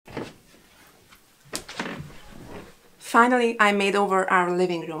Finally, I made over our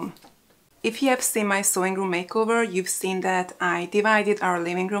living room. If you have seen my sewing room makeover, you've seen that I divided our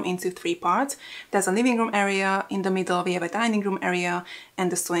living room into 3 parts. There's a living room area, in the middle we have a dining room area,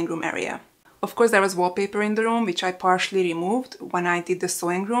 and the sewing room area. Of course, there was wallpaper in the room, which I partially removed when I did the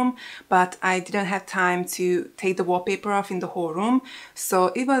sewing room, but I didn't have time to take the wallpaper off in the whole room,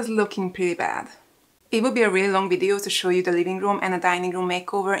 so it was looking pretty bad. It would be a really long video to show you the living room and a dining room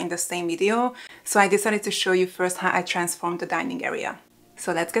makeover in the same video, so I decided to show you first how I transformed the dining area.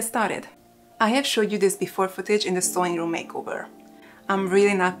 So let's get started. I have showed you this before footage in the sewing room makeover. I'm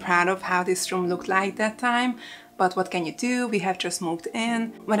really not proud of how this room looked like that time, but what can you do? We have just moved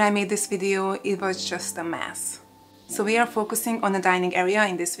in. When I made this video, it was just a mess. So we are focusing on the dining area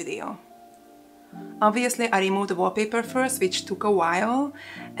in this video. Obviously, I removed the wallpaper first, which took a while,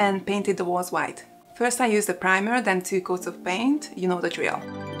 and painted the walls white. First I used a primer, then 2 coats of paint, you know the drill.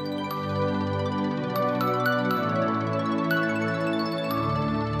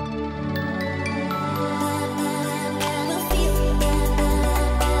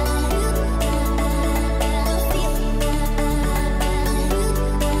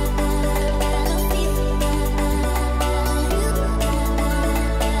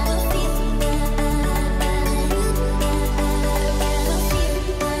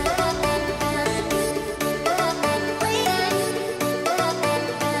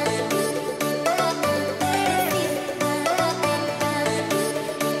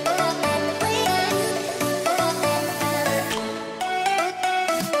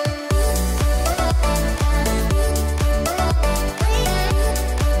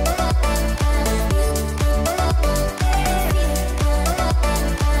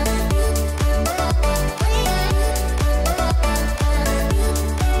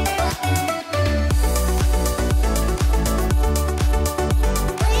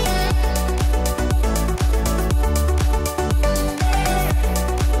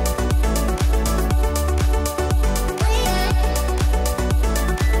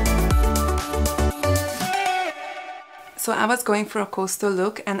 So I was going for a coastal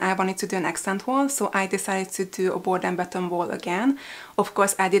look and I wanted to do an accent wall, so I decided to do a board and batten wall again. Of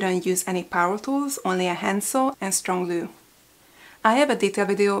course, I didn't use any power tools, only a handsaw and strong glue. I have a detailed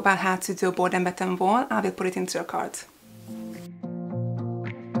video about how to do a board and batten wall. I will put it into the cards.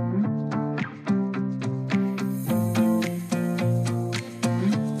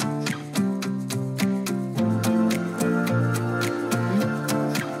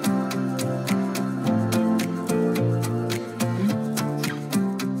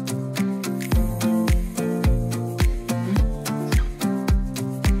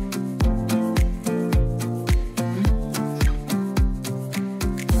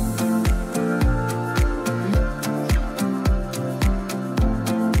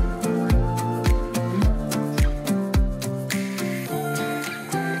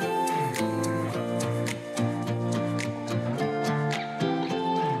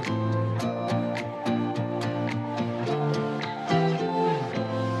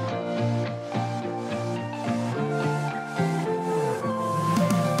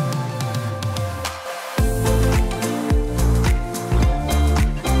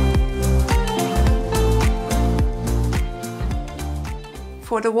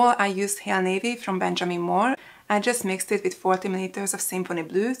 For the wall I used Hale Navy from Benjamin Moore. I just mixed it with 40 ml of Symphony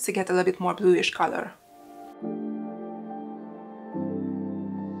blue to get a little bit more bluish color.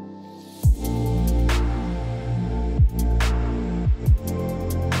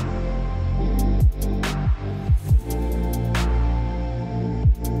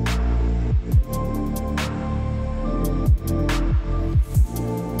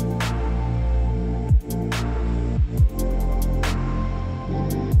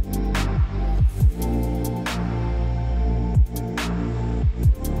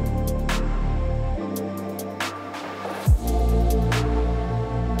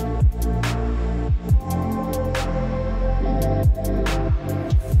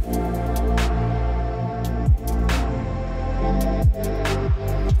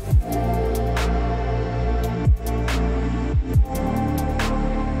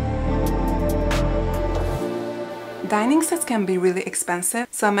 Dining sets can be really expensive,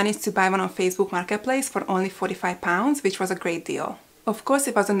 so I managed to buy one on Facebook Marketplace for only £45, which was a great deal. Of course,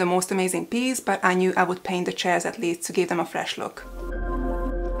 it wasn't the most amazing piece, but I knew I would paint the chairs at least to give them a fresh look.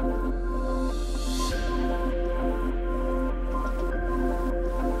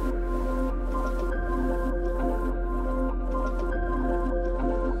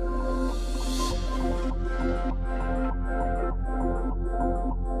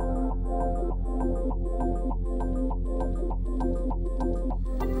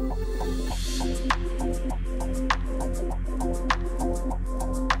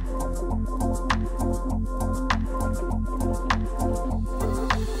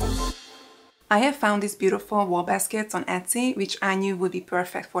 I have found these beautiful wall baskets on Etsy, which I knew would be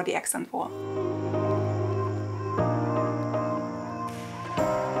perfect for the accent wall.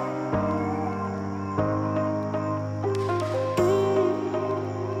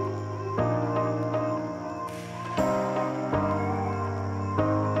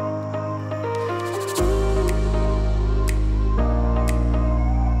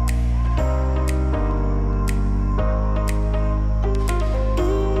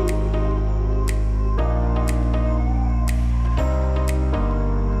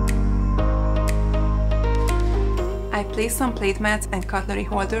 I placed some plate mats and cutlery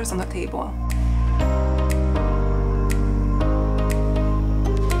holders on the table.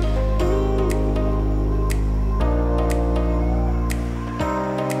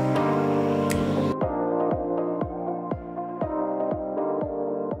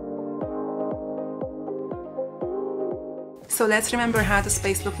 So let's remember how the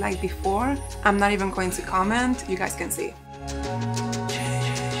space looked like before. I'm not even going to comment, you guys can see.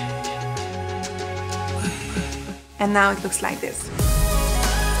 And now it looks like this.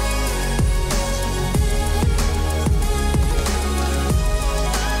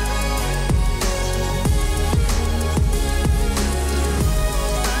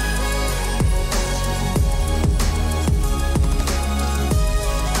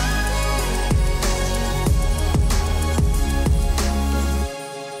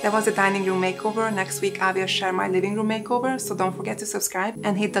 That was the dining room makeover. Next week I will share my living room makeover, so don't forget to subscribe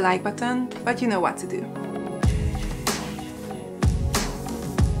and hit the like button, but you know what to do.